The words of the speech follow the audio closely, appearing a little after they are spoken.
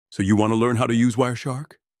So you want to learn how to use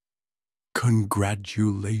Wireshark?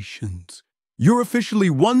 Congratulations. You're officially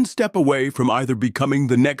one step away from either becoming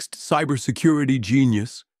the next cybersecurity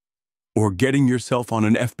genius or getting yourself on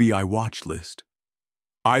an FBI watch list.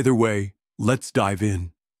 Either way, let's dive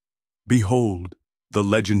in. Behold, the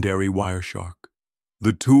legendary Wireshark,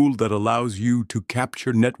 the tool that allows you to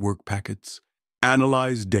capture network packets,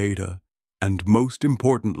 analyze data, and most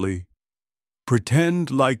importantly,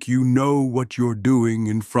 pretend like you know what you're doing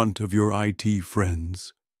in front of your IT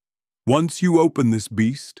friends. Once you open this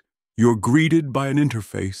beast, you're greeted by an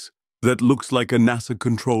interface that looks like a NASA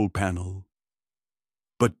control panel.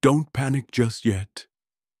 But don't panic just yet.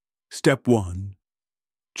 Step 1.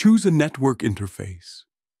 Choose a network interface.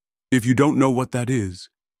 If you don't know what that is,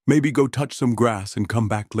 maybe go touch some grass and come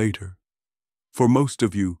back later. For most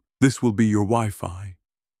of you, this will be your Wi-Fi.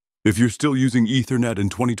 If you're still using Ethernet in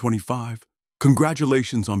 2025,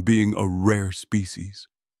 congratulations on being a rare species.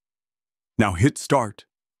 Now hit start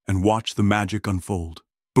and watch the magic unfold.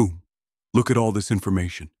 Boom. Look at all this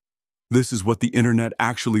information. This is what the internet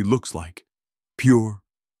actually looks like. Pure,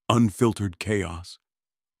 unfiltered chaos.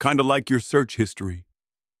 Kinda like your search history.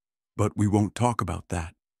 But we won't talk about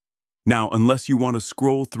that. Now, unless you want to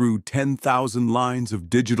scroll through 10,000 lines of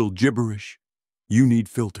digital gibberish, you need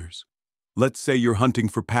filters. Let's say you're hunting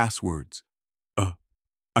for passwords.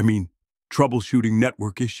 Troubleshooting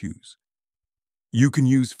network issues. You can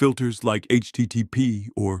use filters like HTTP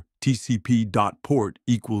or TCP.port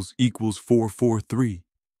 == 443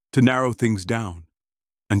 to narrow things down.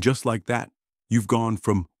 And just like that, you've gone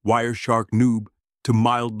from Wireshark noob to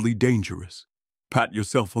mildly dangerous. Pat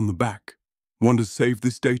yourself on the back. Want to save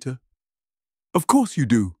this data? Of course you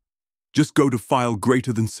do. Just go to File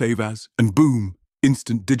Greater Than Save As, and boom,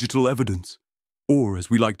 instant digital evidence. Or, as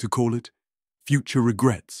we like to call it, future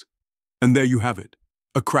regrets. And there you have it,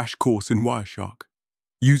 a crash course in Wireshark.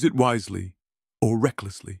 Use it wisely or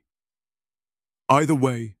recklessly. Either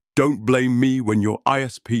way, don't blame me when your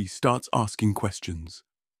ISP starts asking questions.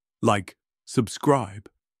 Like,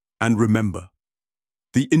 subscribe, and remember,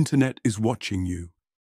 the internet is watching you.